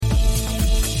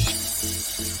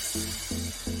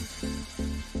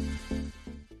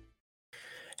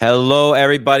Hello,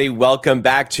 everybody. Welcome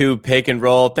back to Pick and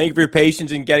Roll. Thank you for your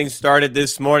patience in getting started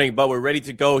this morning, but we're ready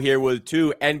to go here with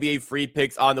two NBA free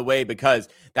picks on the way because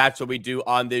that's what we do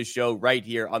on this show right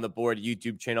here on the Board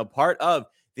YouTube channel, part of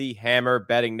the Hammer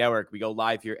Betting Network. We go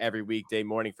live here every weekday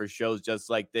morning for shows just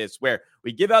like this, where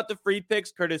we give out the free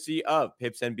picks courtesy of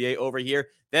PipsNBA over here.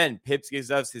 Then Pips gives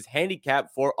us his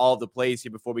handicap for all the plays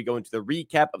here before we go into the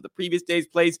recap of the previous day's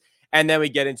plays, and then we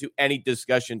get into any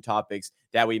discussion topics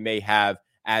that we may have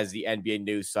as the NBA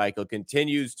news cycle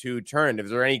continues to turn. If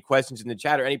there are any questions in the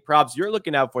chat or any props you're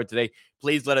looking out for today,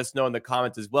 please let us know in the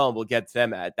comments as well, and we'll get to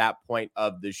them at that point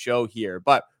of the show here.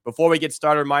 But before we get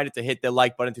started, reminder to hit the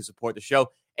like button to support the show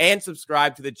and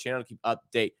subscribe to the channel to keep up to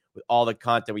date with all the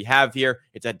content we have here.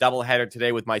 It's a doubleheader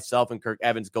today with myself and Kirk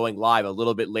Evans going live a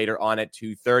little bit later on at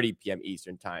 2:30 p.m.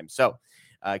 Eastern time. So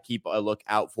keep a look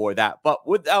out for that. But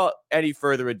without any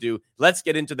further ado, let's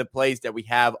get into the plays that we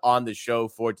have on the show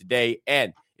for today.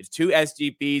 And it's two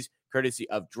SGPs courtesy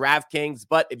of DraftKings.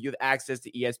 But if you have access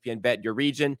to ESPN Bet in your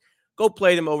region, go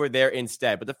play them over there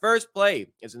instead. But the first play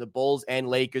is in the Bulls and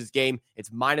Lakers game.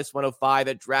 It's minus 105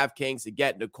 at DraftKings to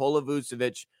get Nikola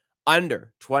Vucevic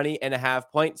under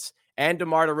 20.5 points and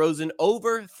DeMar DeRozan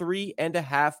over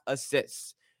 3.5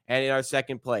 assists. And in our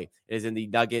second play, it is in the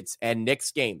Nuggets and Knicks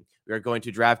game. We are going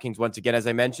to DraftKings once again, as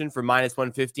I mentioned, for minus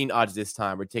 115 odds this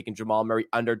time. We're taking Jamal Murray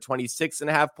under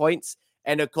 26.5 points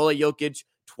and Nikola Jokic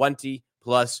 20+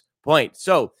 points.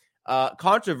 So,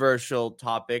 controversial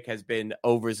topic has been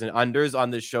overs and unders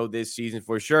on the show this season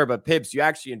for sure. But Pips, you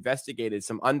actually investigated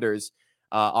some unders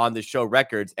on the show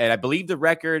records. And I believe the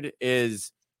record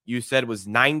is, you said, was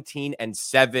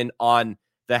 19-7 on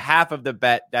the half of the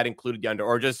bet that included the under,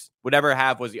 or just whatever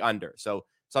half was the under. So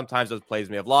sometimes those plays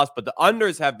may have lost, but the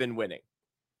unders have been winning.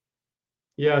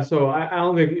 Yeah, so I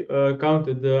only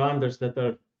counted the unders that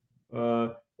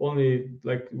are only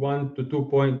like 1 to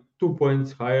 2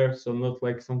 points higher, so not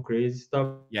like some crazy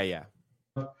stuff. Yeah.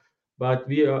 But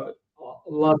we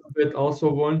last bet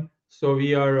also won, so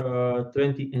we are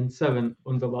 20-7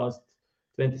 on the last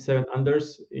 27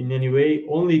 unders in any way,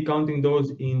 only counting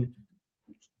those in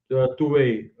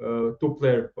two-player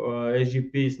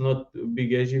SGPs, not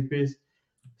big SGPs.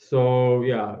 So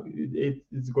yeah,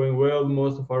 it's going well.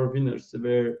 Most of our winners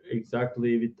were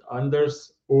exactly with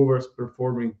unders, overs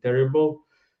performing terrible.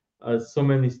 So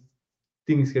many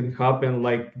things can happen,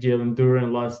 like Jalen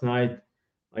Duran last night.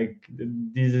 Like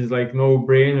this is like no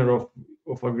brainer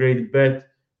of a great bet,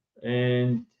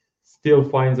 and still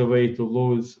finds a way to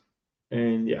lose.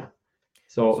 And yeah,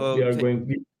 so we So are going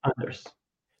with unders.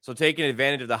 So taking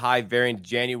advantage of the high variance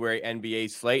January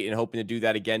NBA slate and hoping to do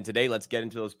that again today, let's get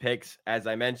into those picks, as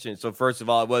I mentioned. So first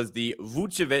of all, it was the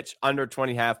Vucevic under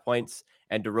 20.5 points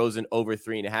and DeRozan over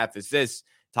 3.5 assists.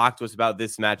 Talk to us about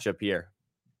this matchup here.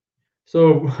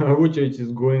 So Vucevic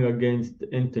is going against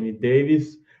Anthony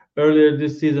Davis. Earlier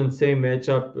this season, same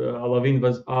matchup. Alavin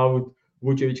was out.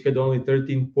 Vucevic had only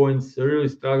 13 points. Really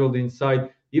struggled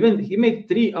inside. Even he made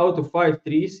 3 out of 5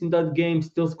 threes in that game.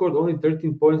 Still scored only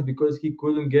 13 points because he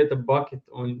couldn't get a bucket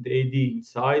on the AD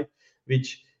inside,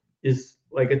 which is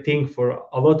like a thing for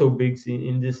a lot of bigs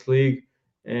in this league.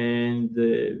 And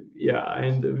yeah,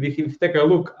 and we can take a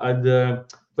look at the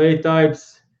play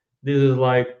types. This is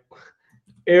like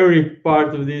every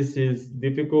part of this is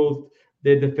difficult.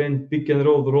 They defend pick and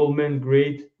roll man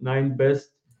great, 9 best.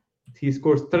 He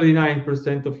scores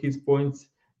 39% of his points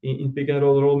in pick and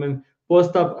roll man.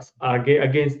 Post ups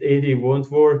against AD won't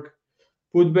work.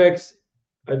 Putbacks,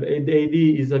 AD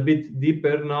is a bit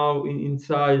deeper now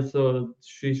inside, so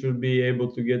she should be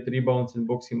able to get rebounds and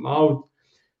box him out.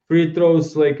 Free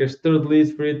throws, Lakers third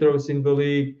least free throws in the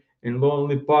league, and the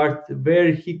only part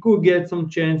where he could get some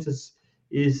chances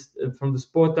is from the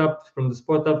spot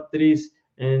up threes,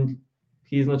 and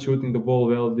he's not shooting the ball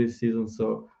well this season.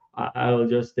 So I'll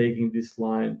just taking this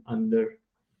line under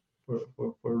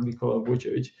for Nikola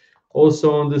Vucevic.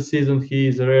 Also on the season, he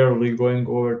is rarely going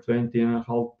over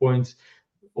 20.5 points,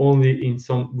 only in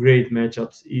some great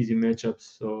matchups, easy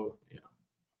matchups. So yeah.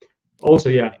 Also,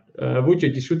 yeah,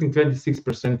 Vucic is shooting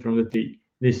 26% from the three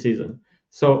this season.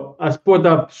 So a spot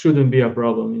up shouldn't be a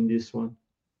problem in this one.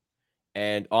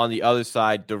 And on the other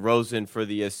side, DeRozan for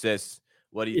the assists.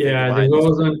 What do you think Yeah, the behind this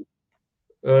play?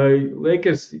 Rosen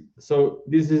Lakers. So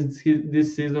this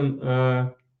season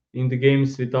in the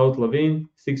games without Lavin,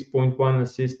 6.1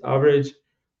 assist average,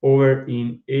 over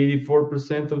in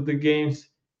 84% of the games,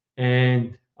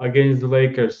 and against the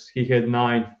Lakers he had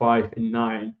 9, 5, and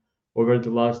 9 over the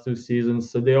last 2 seasons.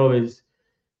 So they always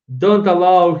don't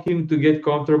allow him to get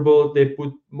comfortable. They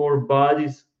put more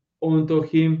bodies onto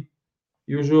him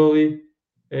usually,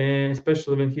 and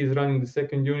especially when he's running the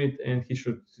second unit, and he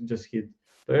should just hit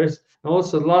players. And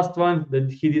also, the last one that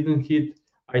he didn't hit,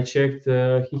 I checked,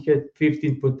 he had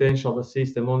 15 potential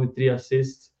assists and only 3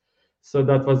 assists. So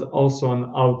that was also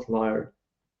an outlier.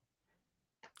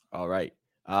 All right.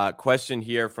 Question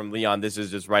here from Leon. This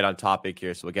is just right on topic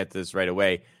here, so we'll get to this right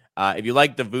away. If you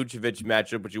like the Vucevic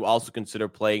matchup, would you also consider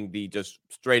playing the just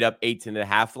straight up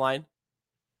 18.5 line?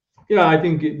 Yeah, I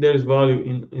think there's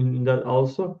value in that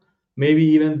also. Maybe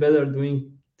even better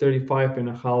doing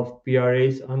 35.5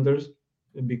 PRAs unders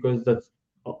because that's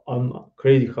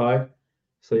crazy high.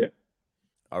 So yeah.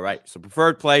 All right. So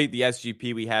preferred play, the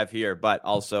SGP we have here, but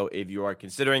also if you are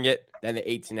considering it, then the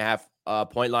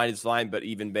 18.5 point line is fine, but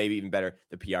maybe even better,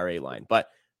 the PRA line. But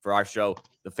for our show,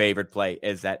 the favorite play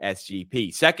is that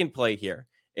SGP. Second play here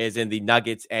is in the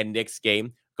Nuggets and Knicks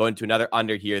game. Going to another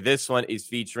under here. This one is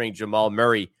featuring Jamal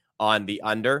Murray on the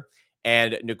under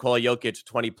and Nikola Jokic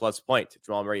 20 plus points.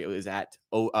 Jamal Murray is at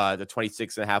the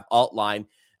 26.5 alt line.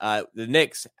 The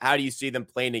Knicks, how do you see them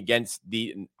playing against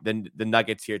the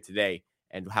Nuggets here today,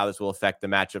 and how this will affect the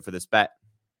matchup for this bet?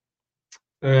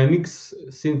 Knicks,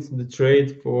 since the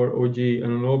trade for OG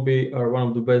Anunoby, are one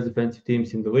of the best defensive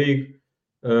teams in the league.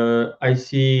 I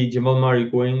see Jamal Murray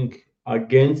going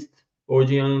against OG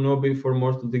Anunoby for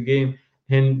most of the game,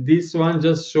 and this one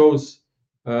just shows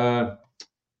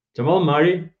Jamal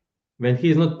Murray when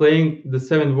he's not playing the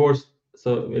seven worst.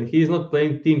 So when he's not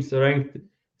playing teams ranked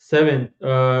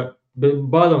the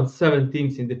bottom seven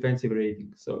teams in defensive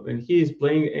rating. So when he is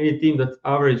playing any team that's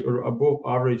average or above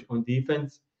average on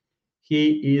defense,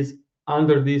 he is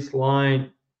under this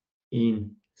line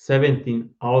in 17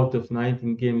 out of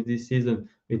 19 games this season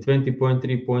with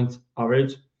 20.3 points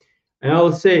average. And I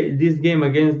will say this game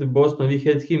against the Boston, we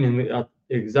had him in at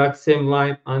exact same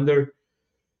line under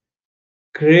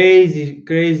crazy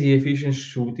efficient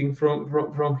shooting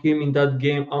from him in that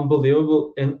game,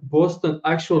 unbelievable. And Boston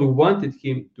actually wanted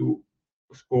him to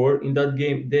score in that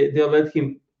game. They let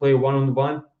him play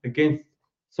one-on-one against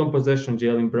some possession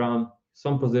Jalen Brown,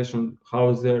 some possession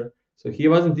Hauser. So he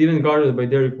wasn't even guarded by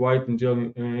Derek White and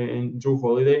Drew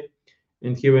Holiday,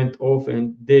 and he went off.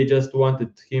 And they just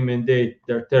wanted him, and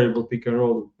their terrible pick and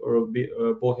roll or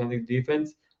ball handling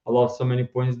defense allowed so many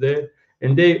points there,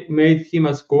 and they made him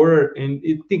a scorer. And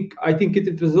I think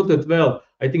it resulted well.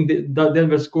 I think that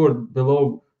Denver scored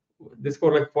below. They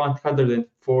scored like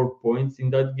 104 points in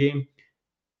that game,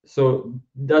 so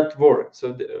that worked.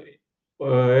 So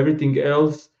everything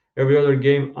else, every other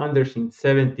game, Anderson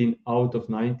 17 out of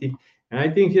 19, and I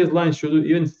think his line should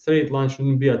even straight line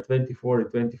shouldn't be at 24 or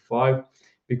 25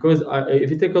 because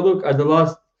if you take a look at the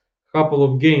last couple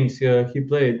of games he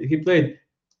played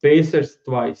Pacers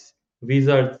twice,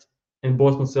 Wizards, and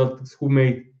Boston Celtics, who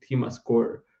made him a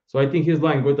scorer. So I think his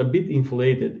line got a bit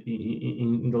inflated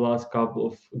in the last couple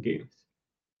of games.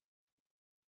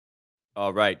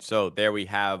 All right. So there we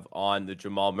have on the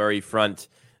Jamal Murray front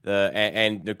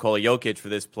and Nikola Jokic for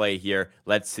this play here.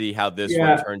 Let's see how this one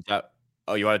Yeah, turns out.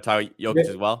 Oh, you want to talk Jokic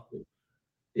as well?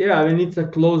 yeah, I mean it's a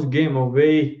close game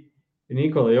away.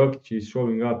 Nikola Jokic is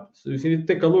showing up. So if you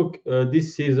take a look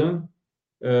this season,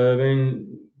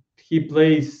 when he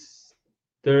plays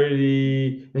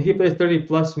when he plays 30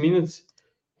 plus minutes,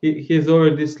 he's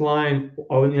over this line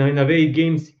in away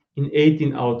games in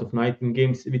 18 out of 19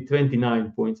 games with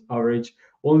 29 points average.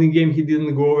 Only game he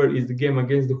didn't go over is the game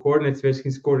against the Hornets where he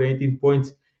scored 18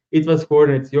 points. It was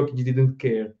Hornets. Jokic didn't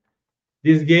care.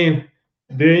 This game,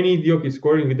 they need Jokic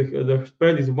scoring. With the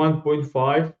spread is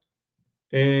 1.5,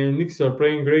 and Knicks are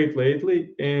playing great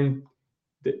lately, and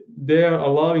they are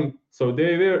allowing. So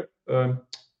they were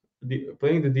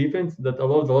playing the defense that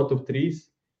allows a lot of threes.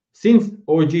 Since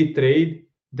OG trade,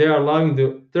 they are allowing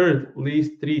the third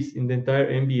least threes in the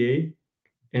entire NBA,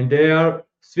 and they are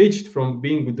switched from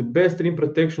being with the best rim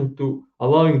protection to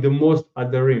allowing the most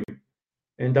at the rim.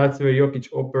 And that's where Jokic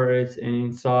operates. And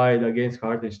inside against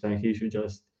Hartenstein, he should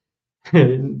just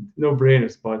no brainer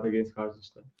spot against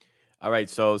Hartenstein. All right.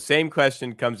 So same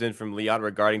question comes in from Leon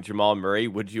regarding Jamal Murray.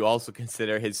 Would you also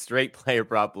consider his straight player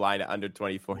prop line at under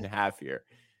 24.5 here?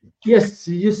 Yes,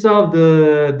 you saw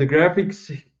the graphics.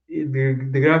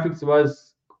 The graphics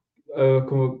was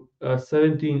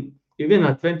 17, even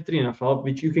at 23 and a half,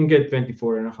 which you can get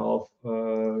 24 and a half.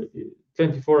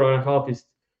 24 and a half is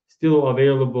still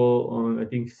available on, I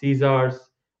think, Caesars,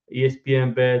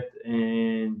 ESPN Bet,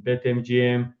 and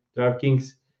BetMGM,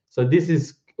 DraftKings. So this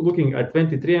is looking at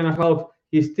 23 and a half.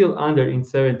 He's still under in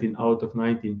 17 out of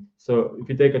 19. So if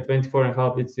you take a 24 and a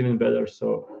half, it's even better.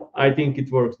 So I think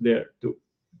it works there too.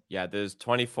 Yeah, there's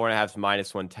 24.5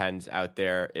 minus 110s out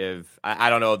there. If I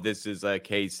don't know if this is a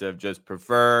case of just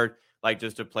preferred, like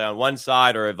just to play on one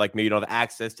side, or if like maybe you don't have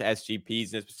access to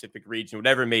SGPs in a specific region,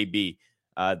 whatever it may be.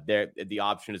 the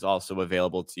option is also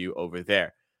available to you over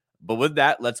there. But with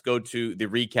that, let's go to the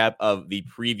recap of the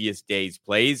previous day's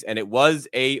plays. And it was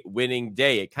a winning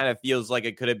day. It kind of feels like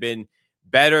it could have been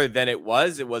better than it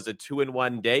was. It was a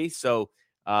 2-1 day. So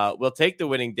we'll take the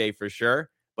winning day for sure.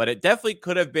 But it definitely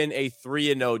could have been a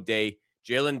 3-0 day.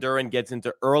 Jalen Duren gets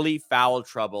into early foul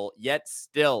trouble, yet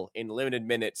still in limited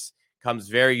minutes comes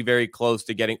very, very close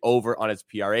to getting over on his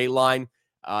PRA line.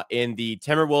 In the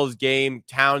Timberwolves game,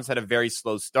 Towns had a very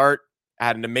slow start,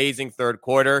 had an amazing third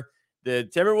quarter. The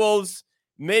Timberwolves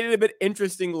made it a bit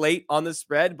interesting late on the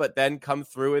spread, but then come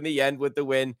through in the end with the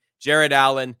win. Jared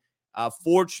Allen,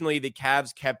 fortunately, the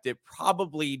Cavs kept it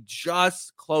probably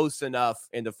just close enough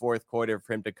in the fourth quarter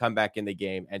for him to come back in the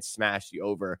game and smash the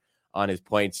over on his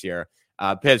points here.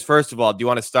 Piz, first of all, do you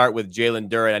want to start with Jalen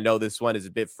Duren? I know this one is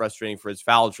a bit frustrating for his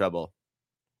foul trouble.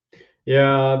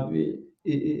 Yeah,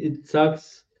 it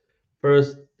sucks.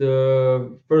 First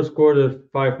quarter,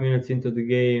 5 minutes into the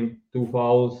game, two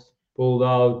fouls, pulled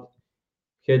out,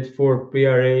 had four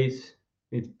PRAs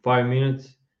in 5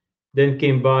 minutes, then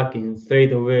came back and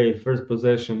straight away, first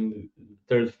possession,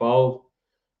 third foul.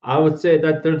 I would say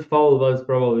that third foul was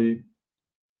probably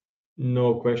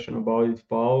no question about it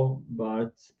foul,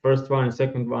 but first one and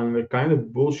second one were kind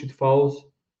of bullshit fouls.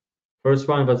 First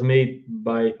one was made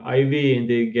by Ivy and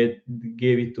they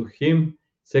gave it to him.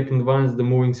 Second one is the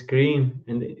moving screen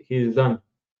and he's done.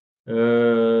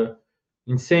 Uh,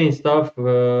 Insane stuff.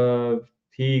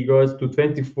 He goes to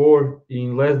 24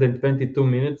 in less than 22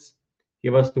 minutes. He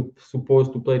was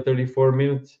supposed to play 34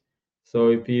 minutes. So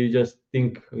if you just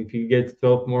think if he gets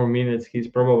 12 more minutes, he's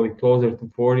probably closer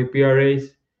to 40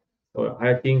 PRAs. So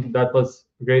I think that was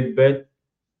a great bet.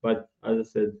 But as I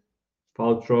said,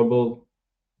 foul trouble,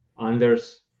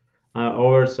 unders,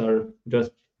 overs are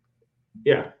just,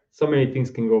 yeah, so many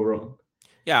things can go wrong.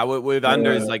 Yeah, with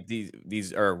unders Uh, like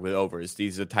these or with overs,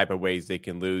 these are the type of ways they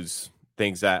can lose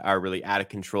things that are really out of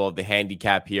control of the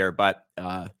handicap here. But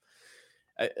like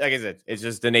I said, it's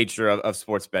just the nature of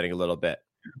sports betting a little bit.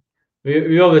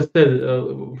 we always said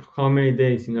how many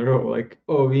days in a row, like,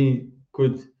 oh, we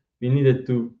needed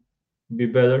to be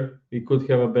better. We could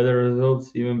have a better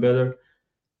results, even better.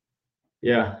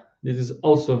 Yeah, this is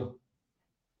also,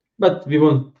 but we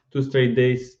won 2 straight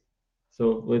days,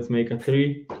 so let's make a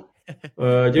three.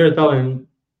 Jared Allen,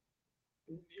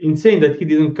 insane that he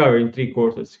didn't cover in 3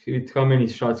 quarters. With how many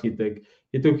shots he took?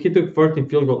 He took 14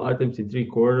 field goal attempts in 3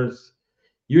 quarters.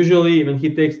 Usually, when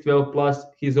he takes 12 plus,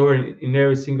 he's over in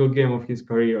every single game of his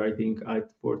career, I think, at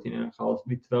 14 and a half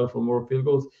with 12 or more field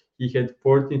goals. He had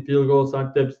 14 field goals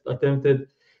attempted.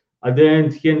 At the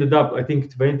end, he ended up, I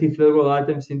think, 20 field goal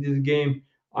attempts in this game.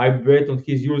 I bet on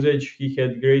his usage. He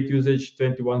had great usage,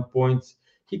 21 points.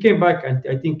 He came back, and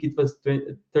I think it was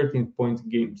 13 points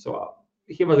game. So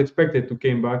he was expected to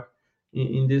came back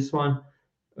in this one.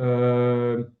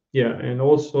 Yeah, and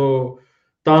also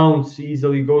Towns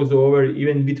easily goes over,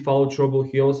 even with foul trouble.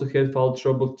 He also had foul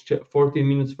trouble, 14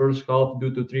 minutes first half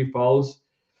due to 3 fouls.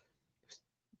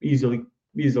 Easily,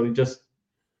 easily, just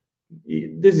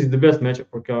this is the best matchup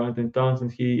for Carlton Towns,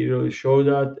 and he really showed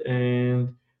that.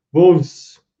 And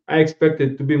Wolves, I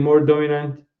expected to be more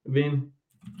dominant win,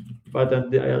 but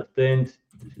at the end,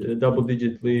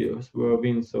 double-digit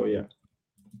win. So yeah.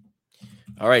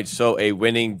 All right, so a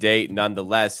winning day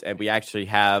nonetheless, and we actually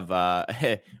have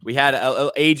we had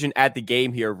a agent at the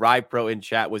game here. Rypro in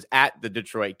chat was at the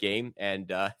Detroit game and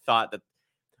thought that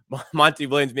Monty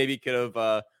Williams maybe could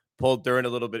have pulled Duren a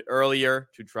little bit earlier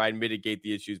to try and mitigate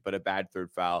the issues, but a bad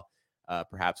third foul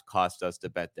perhaps cost us the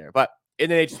bet there. But in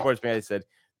the nature sports, man, I said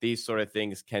these sort of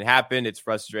things can happen. It's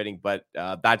frustrating, but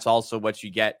that's also what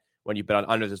you get when you bet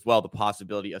on unders as well, the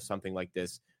possibility of something like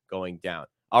this going down.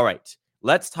 All right,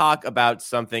 let's talk about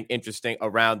something interesting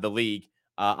around the league.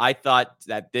 I thought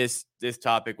that this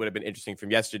topic would have been interesting from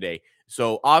yesterday.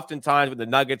 So oftentimes when the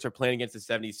Nuggets are playing against the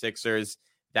 76ers,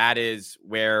 that is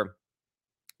where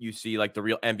you see like the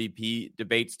real MVP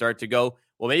debates start to go.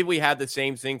 Well, maybe we have the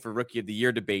same thing for Rookie of the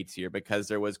Year debates here because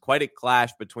there was quite a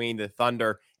clash between the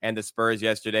Thunder and the Spurs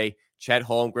yesterday. Chet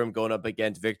Holmgren going up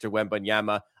against Victor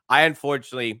Wembanyama. I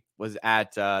unfortunately was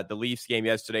at the Leafs game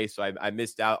yesterday, so I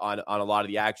missed out on a lot of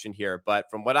the action here. But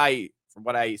from what I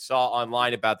saw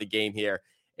online about the game here,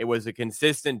 it was a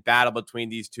consistent battle between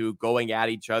these two going at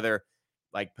each other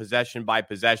like possession by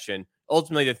possession.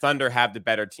 Ultimately, the Thunder have the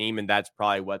better team, and that's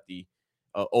probably what the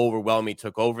overwhelmingly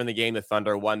took over in the game. The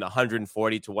Thunder won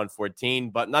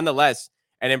 140-114, but nonetheless,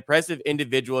 an impressive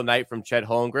individual night from Chet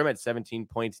Holmgren at 17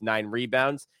 points, 9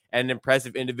 rebounds, and an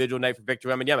impressive individual night for Victor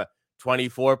Wembanyama,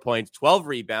 24 points, 12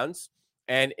 rebounds.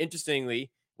 And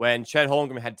interestingly, when Chet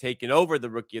Holmgren had taken over the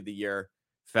Rookie of the Year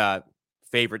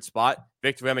favorite spot.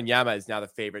 Victor Wembanyama is now the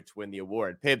favorite to win the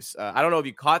award. Pips, I don't know if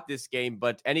you caught this game,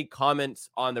 but any comments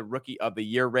on the Rookie of the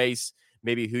Year race?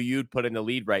 Maybe who you'd put in the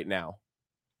lead right now?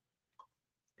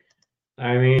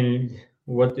 I mean,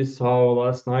 what you saw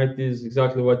last night is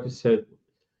exactly what you said.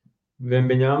 When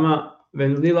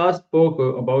we last spoke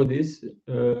about this,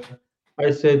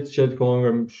 I said Chet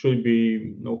Holmgren should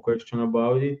be no question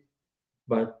about it.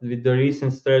 But with the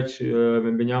recent stretch,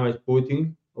 Wembanyama is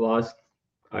putting last,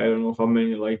 I don't know how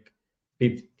many, like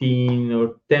 15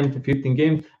 or 10 to 15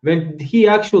 games, when he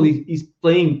actually is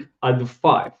playing at the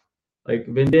five, like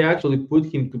when they actually put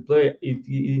him to play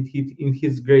in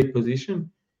his great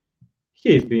position,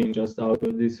 he's being just out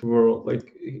of this world.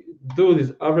 Like, dude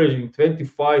is averaging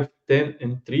 25, 10,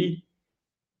 and 3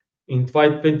 in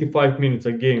 25 minutes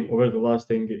a game over the last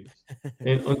 10 games.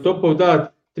 And on top of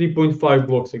that, 3.5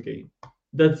 blocks a game.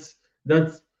 That's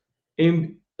that's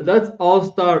that's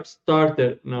all-star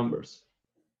starter numbers.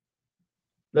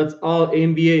 That's all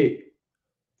NBA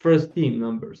first team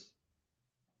numbers.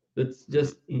 That's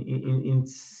just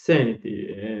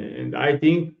insanity. And I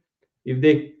think if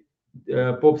they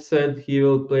Pop said he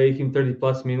will play him 30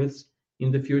 plus minutes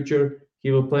in the future,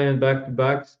 he will play on back to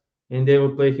backs, and they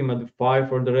will play him at the five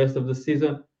for the rest of the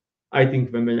season. I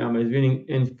think Wembanyama is winning,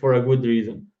 and for a good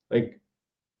reason. Like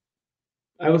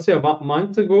I would say about a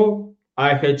month ago,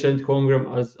 I had Chet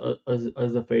Holmgren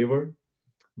as a favor,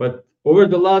 but over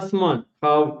the last month,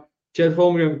 how Chet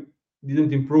Holmgren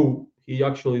didn't improve. He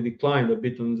actually declined a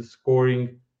bit on the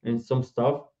scoring and some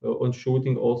stuff on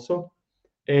shooting also.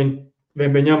 And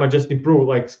Wembanyama just improved,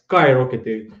 like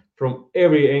skyrocketed from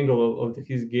every angle of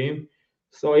his game.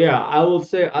 So yeah, I will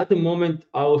say at the moment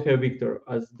I will have Victor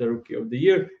as the rookie of the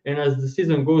year, and as the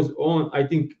season goes on, I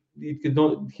think it could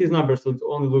not, his numbers would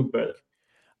only look better.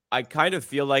 I kind of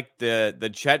feel like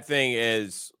the Chet thing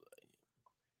is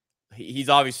he's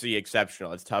obviously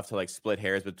exceptional. It's tough to like split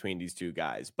hairs between these two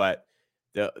guys, but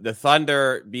the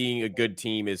Thunder being a good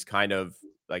team is kind of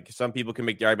like some people can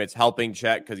make the argument it's helping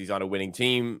Chet because he's on a winning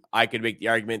team. I could make the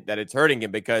argument that it's hurting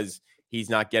him because he's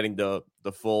not getting the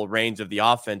full range of the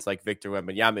offense like Victor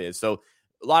Wembanyama is. So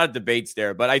a lot of debates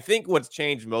there, but I think what's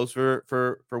changed most for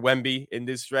Wemby in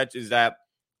this stretch is that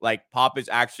like Pop is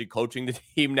actually coaching the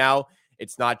team now.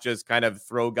 It's not just kind of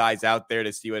throw guys out there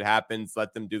to see what happens,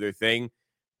 let them do their thing.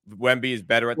 Wemby is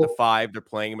better at the five. They're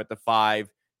playing him at the five.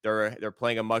 They're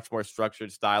playing a much more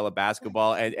structured style of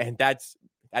basketball, and that's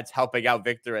helping out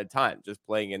Victor at times, just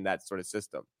playing in that sort of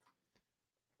system.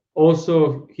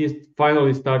 Also, he's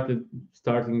finally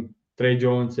starting Trey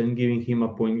Jones and giving him a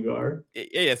point guard.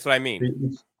 Yeah, that's what I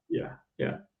mean. Yeah.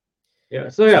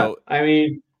 So I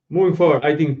mean, moving forward,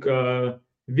 I think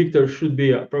Victor should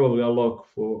be probably a lock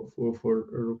for a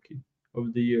rookie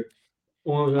of the year.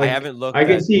 I haven't looked. I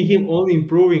can see him only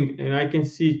improving, and I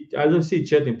don't see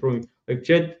Chet improving. Like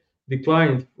Chet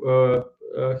declined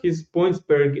his points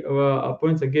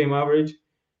points a game average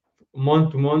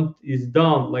month to month is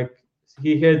down. Like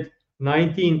he had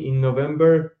 19 in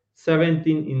November,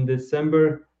 17 in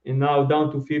December, and now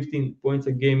down to 15 points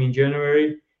a game in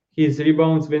January. His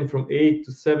rebounds went from 8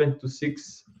 to 7 to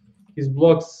 6. His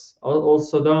blocks are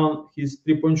also down. His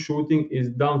three-point shooting is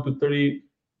down to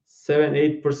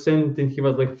 37-8%, and he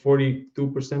was like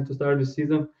 42% to start the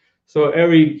season. So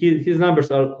his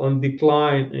numbers are on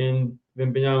decline, and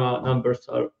Wembanyama numbers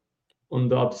are on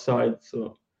the upside.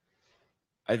 So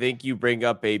I think you bring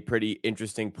up a pretty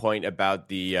interesting point about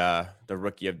the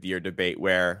rookie of the year debate,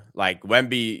 where like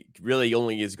Wemby really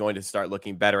only is going to start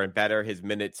looking better and better. His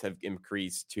minutes have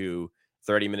increased to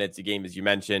 30 minutes a game, as you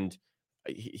mentioned.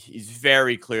 He's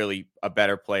very clearly a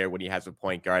better player when he has a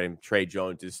point guard, and Trey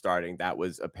Jones is starting. That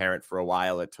was apparent for a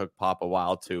while. It took Pop a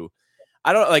while to.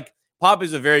 I don't like Pop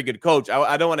is a very good coach.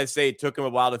 I don't want to say it took him a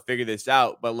while to figure this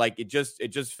out, but like it just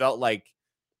felt like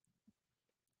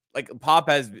Pop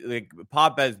has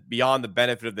beyond the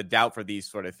benefit of the doubt for these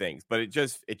sort of things, but it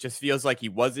just feels like he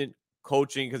wasn't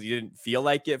coaching because he didn't feel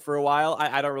like it for a while.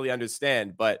 I don't really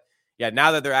understand, but yeah,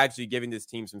 now that they're actually giving this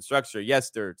team some structure, yes,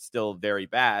 they're still very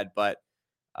bad, but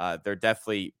they're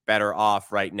definitely better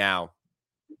off right now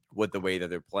with the way that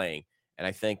they're playing. And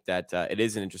I think that it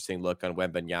is an interesting look on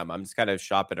Wembanyama. I'm just kind of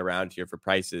shopping around here for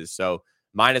prices. So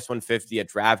minus 150 at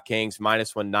DraftKings,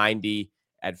 minus 190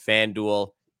 at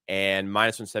FanDuel, and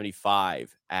minus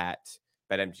 175 at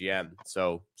BetMGM.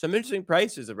 So some interesting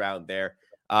prices around there.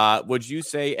 Would you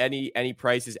say any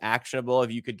price is actionable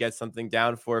if you could get something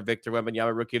down for Victor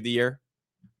Wembanyama Rookie of the Year?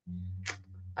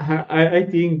 I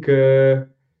think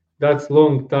that's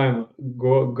long time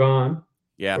gone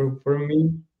for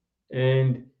me.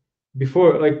 And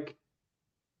before, like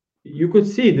you could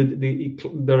see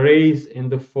the raise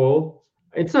and the fall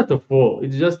It's not a fall.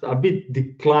 It's just a bit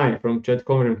decline from Chet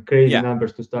Holmgren crazy Yeah,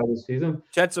 numbers to start the season.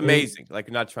 Chet's And amazing. Like,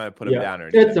 I'm not trying to put him yeah, down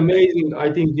or that's anything. amazing.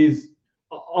 I think he's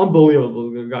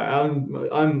unbelievable guy.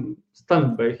 I'm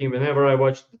stunned by him. Whenever I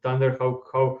watch the Thunder,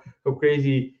 how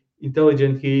crazy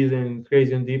intelligent he is and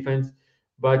crazy on defense.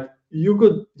 But you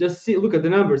could just see look at the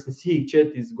numbers and see Chet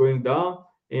is going down,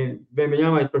 and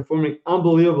Wembanyama is performing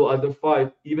unbelievable at the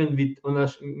five, even with on a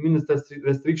minutes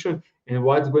restriction. And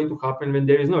what's going to happen when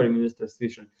there is no minutes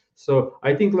restriction? So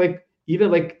I think like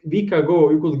even like week ago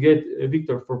you could get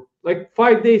Victor for like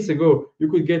 5 days ago you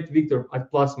could get Victor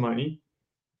at plus money.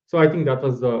 So I think that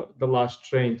was the last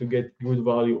train to get good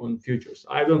value on futures.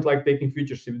 I don't like taking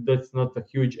futures if that's not a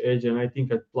huge edge, and I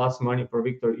think at plus money for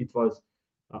Victor it was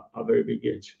a very big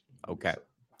edge. Okay.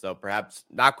 So perhaps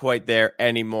not quite there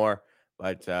anymore,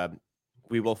 but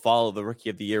we will follow the Rookie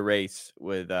of the Year race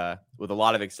with a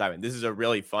lot of excitement. This is a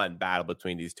really fun battle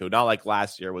between these two. Not like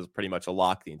last year was pretty much a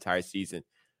lock the entire season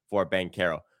for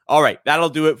Banchero. All right, that'll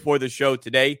do it for the show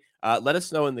today. Let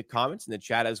us know in the comments in the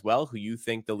chat as well who you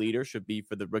think the leader should be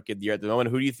for the Rookie of the Year at the moment.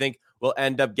 Who do you think will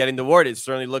end up getting the award? It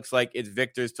certainly looks like it's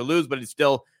Victor's to lose, but it's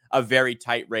still a very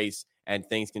tight race, and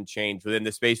things can change within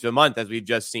the space of a month, as we've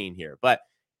just seen here. But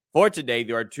for today,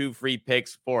 there are 2 free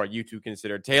picks for you to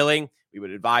consider tailing. We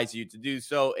would advise you to do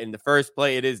so. In the first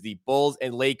play, it is the Bulls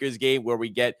and Lakers game where we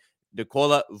get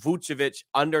Nikola Vucevic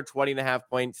under 20.5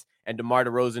 points and DeMar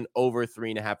DeRozan over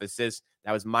 3.5 assists.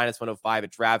 That was minus 105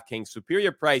 at DraftKings.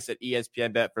 Superior price at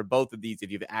ESPN Bet for both of these if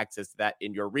you have access to that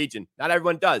in your region. Not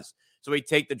everyone does. So we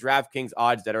take the DraftKings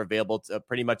odds that are available to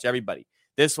pretty much everybody.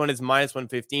 This one is minus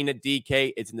 115 at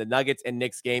DK. It's in the Nuggets and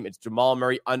Knicks game. It's Jamal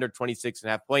Murray under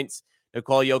 26.5 points.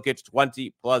 Nikola Jokic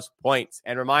 20-plus points.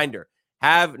 And reminder,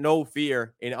 have no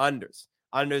fear in unders.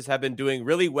 Unders have been doing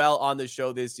really well on the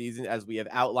show this season, as we have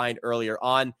outlined earlier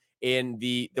on. In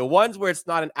the ones where it's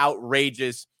not an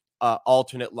outrageous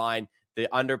alternate line, the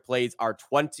underplays are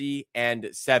 20 and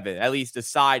 7, at least the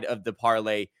side of the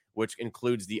parlay, which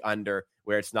includes the under,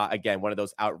 where it's not, again, one of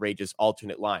those outrageous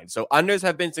alternate lines. So unders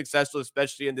have been successful,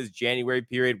 especially in this January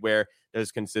period where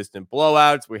there's consistent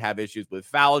blowouts. We have issues with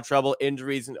foul trouble,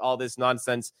 injuries, and all this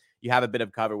nonsense. You have a bit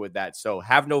of cover with that. So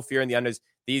have no fear in the unders.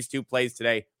 These 2 plays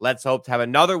today. Let's hope to have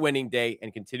another winning day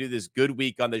and continue this good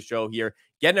week on the show here,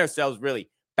 getting ourselves really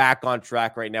back on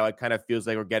track right now. It kind of feels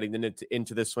like we're getting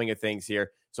into the swing of things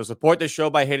here. So support the show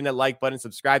by hitting that like button,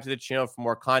 subscribe to the channel for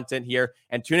more content here,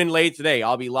 and tune in late today.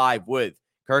 I'll be live with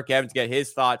Kirk Evans to get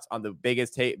his thoughts on the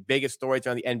biggest stories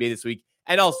around the NBA this week,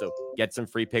 and also get some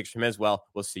free picks from him as well.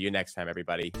 We'll see you next time,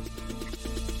 everybody.